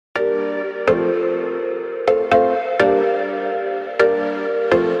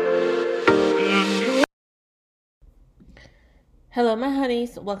Hello, my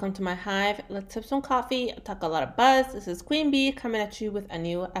honeys. Welcome to my hive. Let's sip some coffee, talk a lot of buzz. This is Queen Bee coming at you with a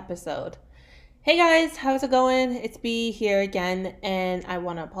new episode. Hey guys, how's it going? It's Bee here again, and I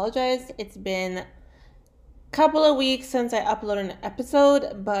want to apologize. It's been a couple of weeks since I uploaded an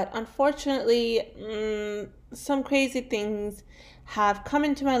episode, but unfortunately, some crazy things have come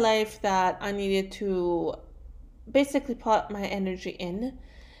into my life that I needed to basically put my energy in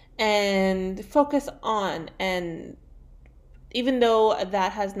and focus on. And even though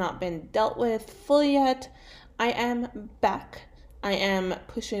that has not been dealt with fully yet, I am back. I am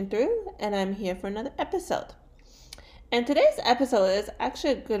pushing through and I'm here for another episode. And today's episode is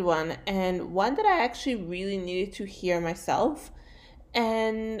actually a good one and one that I actually really needed to hear myself.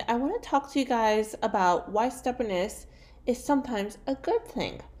 And I want to talk to you guys about why stubbornness is sometimes a good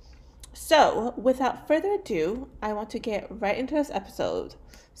thing. So, without further ado, I want to get right into this episode.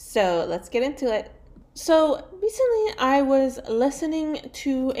 So, let's get into it. So recently, I was listening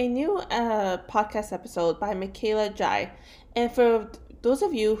to a new podcast episode by Michaela Jai. And for those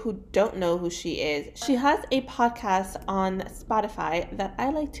of you who don't know who she is, she has a podcast on Spotify that I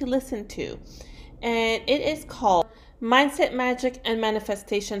like to listen to. And it is called Mindset, Magic, and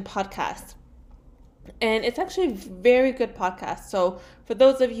Manifestation Podcast. And it's actually a very good podcast. So for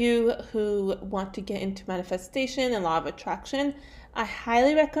those of you who want to get into manifestation and law of attraction, I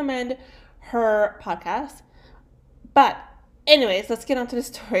highly recommend her podcast. But anyways, let's get on to the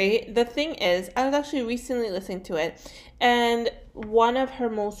story. The thing is, I was actually recently listening to it, and one of her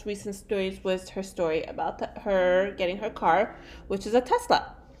most recent stories was her story about her getting her car, which is a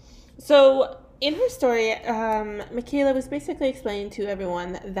Tesla. So in her story, Michaela was basically explaining to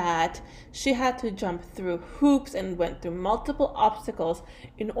everyone that she had to jump through hoops and went through multiple obstacles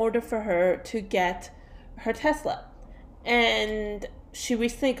in order for her to get her Tesla. And she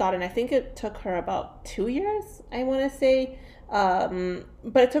recently got it. I think it took her about 2 years, I want to say.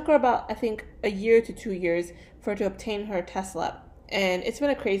 But it took her about, I think, a year to 2 years for her to obtain her Tesla. And it's been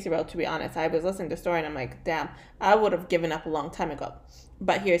a crazy road, to be honest. I was listening to the story and I'm like, damn, I would have given up a long time ago.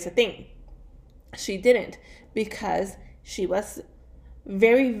 But here's the thing. She didn't, because she was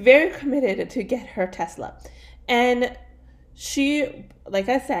very, very committed to get her Tesla. And she, like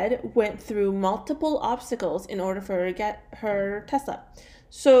I said, went through multiple obstacles in order for her to get her Tesla.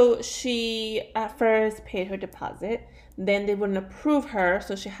 So she at first paid her deposit, then they wouldn't approve her,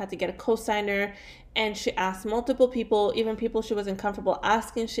 so she had to get a cosigner, and she asked multiple people, even people she wasn't comfortable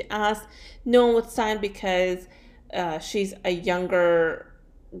asking. She asked, no one would sign because she's a younger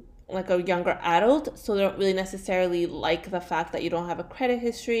adult, so they don't really necessarily like the fact that you don't have a credit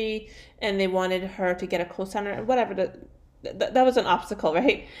history, and they wanted her to get a cosigner, whatever. That was an obstacle,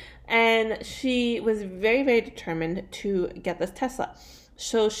 right? And she was very, very determined to get this Tesla.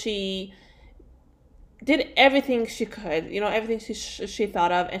 So she did everything she could, everything she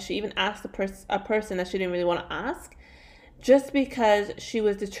thought of, and she even asked a person that she didn't really want to ask, just because she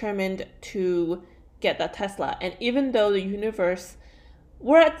was determined to get that Tesla. And even though the universe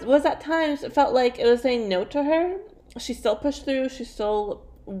was at times, it felt like it was saying no to her, she still pushed through, she still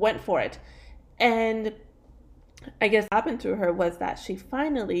went for it. And I guess what happened to her was that she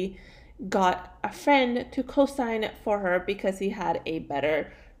finally got a friend to co-sign for her because he had a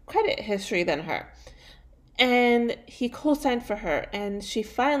better credit history than her. And he co-signed for her, and she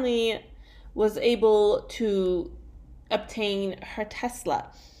finally was able to obtain her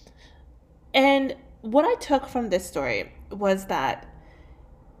Tesla. And what I took from this story was that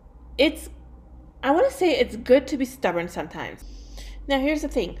I want to say it's good to be stubborn sometimes. Now, here's the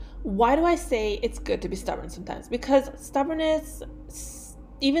thing. Why do I say it's good to be stubborn sometimes? Because stubbornness,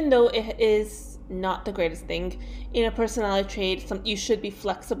 even though it is not the greatest thing in a personality trait, you should be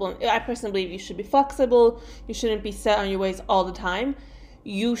flexible. I personally believe you should be flexible. You shouldn't be set on your ways all the time.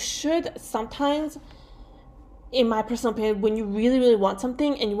 You should sometimes, in my personal opinion, when you really, really want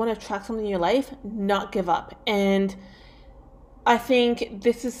something and you want to attract something in your life, not give up. And I think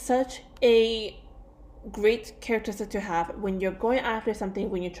this is such a great characteristic to have when you're going after something,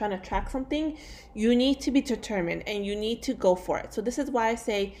 when you're trying to attract something. You need to be determined and you need to go for it. So this is why I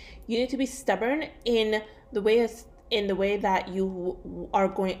say you need to be stubborn in the way that you are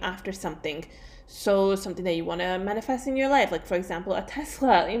going after something. So something that you want to manifest in your life, like for example a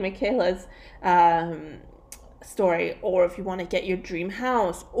Tesla in Michaela's story, or if you want to get your dream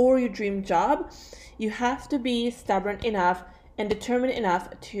house or your dream job, you have to be stubborn enough and determined enough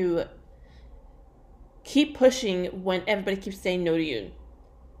to keep pushing when everybody keeps saying no to you.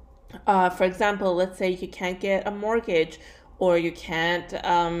 For example, let's say you can't get a mortgage or you can't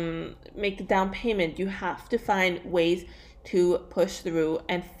make the down payment. You have to find ways to push through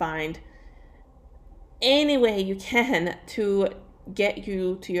and find any way you can to get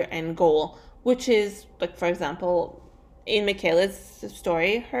you to your end goal, which is, like, for example, in Michaela's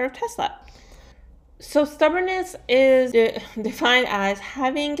story, her Tesla. So stubbornness is defined as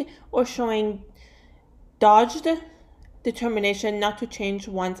having or showing dogged determination not to change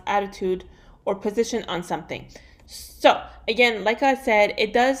one's attitude or position on something. So again, like I said,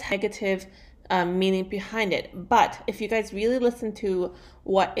 it does have negative meaning behind it. But if you guys really listen to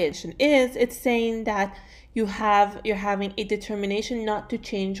what it is, it's saying that you're having a determination not to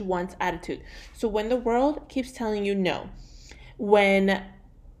change one's attitude. So when the world keeps telling you no, when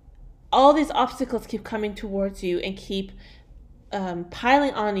all these obstacles keep coming towards you and keep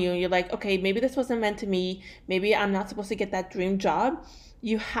piling on you, you're like, okay, maybe this wasn't meant to me. Maybe I'm not supposed to get that dream job.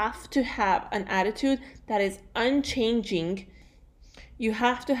 You have to have an attitude that is unchanging. You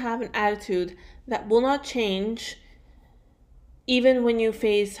have to have an attitude that will not change even when you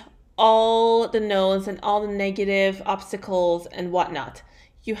face all the no's and all the negative obstacles and whatnot.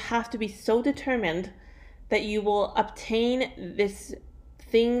 You have to be so determined that you will obtain this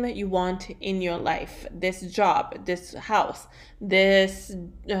thing that you want in your life, this job, this house, this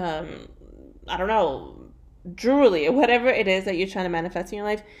I don't know, jewelry, whatever it is that you're trying to manifest in your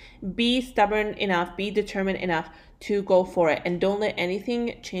life. Be stubborn enough, be determined enough to go for it, and don't let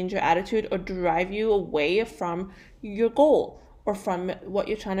anything change your attitude or drive you away from your goal or from what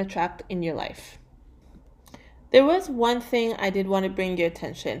you're trying to attract in your life. There was one thing I did want to bring your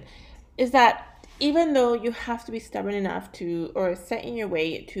attention, is that even though you have to be stubborn enough to, or set in your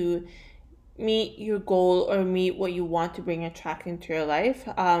way to meet your goal or meet what you want to bring attract into your life,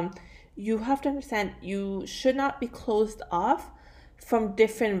 you have to understand you should not be closed off from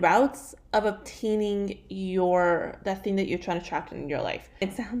different routes of obtaining that thing that you're trying to attract in your life.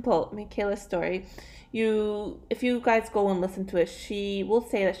 Example, Michaela's story. If you guys go and listen to it, she will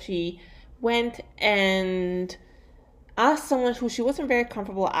say that she went and asked someone who she wasn't very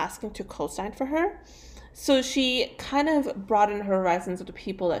comfortable asking to co-sign for her. So she kind of broadened her horizons of the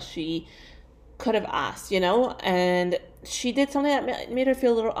people that she could have asked, and she did something that made her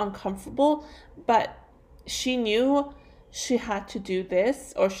feel a little uncomfortable, but she knew she had to do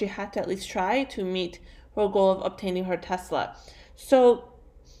this, or she had to at least try to meet her goal of obtaining her Tesla. So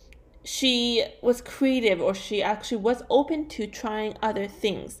she was creative, or she actually was open to trying other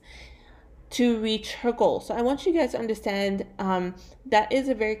things to reach her goal. So I want you guys to understand that is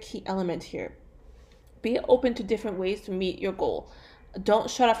a very key element here. Be open to different ways to meet your goal. Don't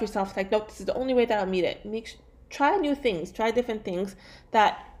shut off yourself like, nope, this is the only way that I'll meet it. Try new things, try different things.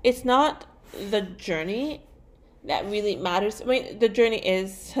 That it's not the journey that really matters. I mean, the journey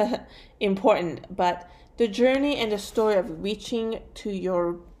is important, but the journey and the story of reaching to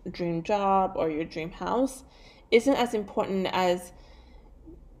your dream job or your dream house isn't as important as,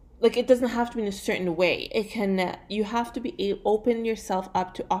 like, it doesn't have to be in a certain way. You have to be open yourself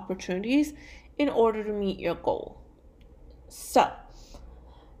up to opportunities in order to meet your goal. So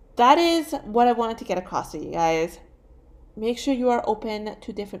that is what I wanted to get across to you guys. Make sure you are open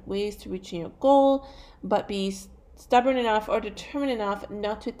to different ways to reaching your goal, but be stubborn enough or determined enough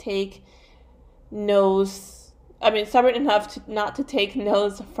not to take no's. Stubborn enough not to take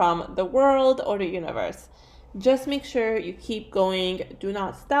no's from the world or the universe. Just make sure you keep going, do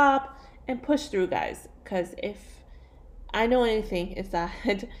not stop, and push through, guys. Because if I know anything, it's that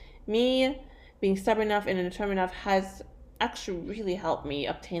me being stubborn enough and determined enough has actually really helped me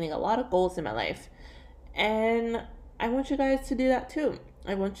obtaining a lot of goals in my life. And I want you guys to do that too.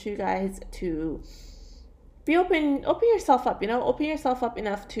 I want you guys to be open yourself up, open yourself up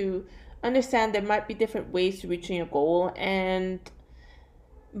enough to understand there might be different ways to reaching your goal,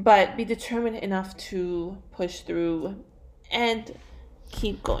 but be determined enough to push through and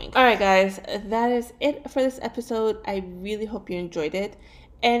keep going. All right, guys, that is it for this episode. I really hope you enjoyed it.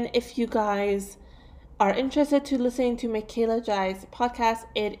 And if you guys are interested to listening to Michaela Jai's podcast,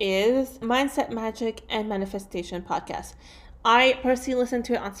 it is Mindset, Magic, and Manifestation podcast. I personally listen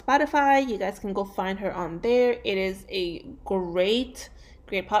to it on Spotify. You guys can go find her on there. It is a great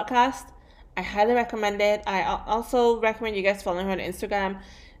podcast. I highly recommend it. I also recommend you guys following her on Instagram.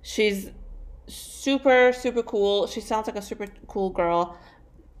 She's super, super cool. She sounds like a super cool girl.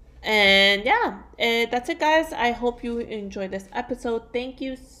 And yeah, that's it, guys. I hope you enjoyed this episode. Thank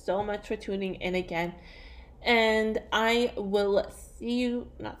you so much for tuning in again. And I will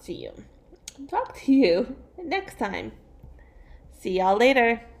talk to you next time. See y'all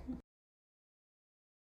later.